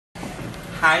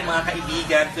Hi mga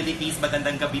kaibigan, Philippines,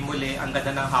 magandang gabi muli. Ang ganda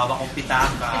ng hawak kong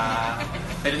pitaka.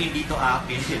 Pero hindi to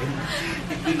akin.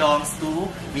 It belongs to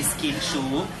Miss Kimxi.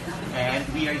 And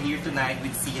we are here tonight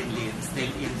with Xian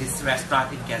still in this restaurant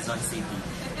in Quezon City.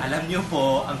 Alam niyo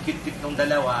po, ang cute-cute ng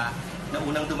dalawa, na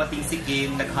unang dumating si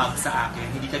Kim, nag-hug sa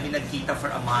akin. Hindi kami nagkita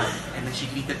for a month. And then she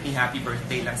greeted me happy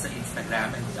birthday lang sa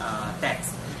Instagram and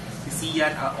text. Si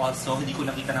Xian also, hindi ko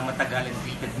nakita ng matagal and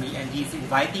greeted me. And he's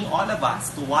inviting all of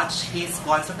us to watch his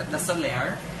concert at La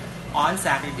Soler on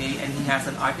Saturday. And he has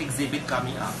an art exhibit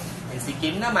coming up. And si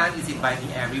Kim naman is inviting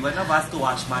every one of us to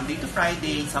watch Monday to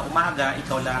Friday. Sa umaga,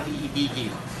 ikaw lang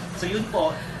iibigin. So yun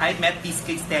po, I met these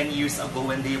kids 10 years ago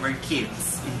when they were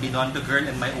kids in Beyond the Girl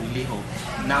and My Only Hope.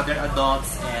 Now they're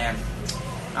adults and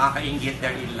nakakaingit,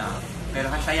 they're in love. Pero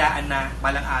hasayaan na,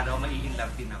 balang araw, mai-in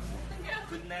love din ako.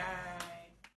 Good night!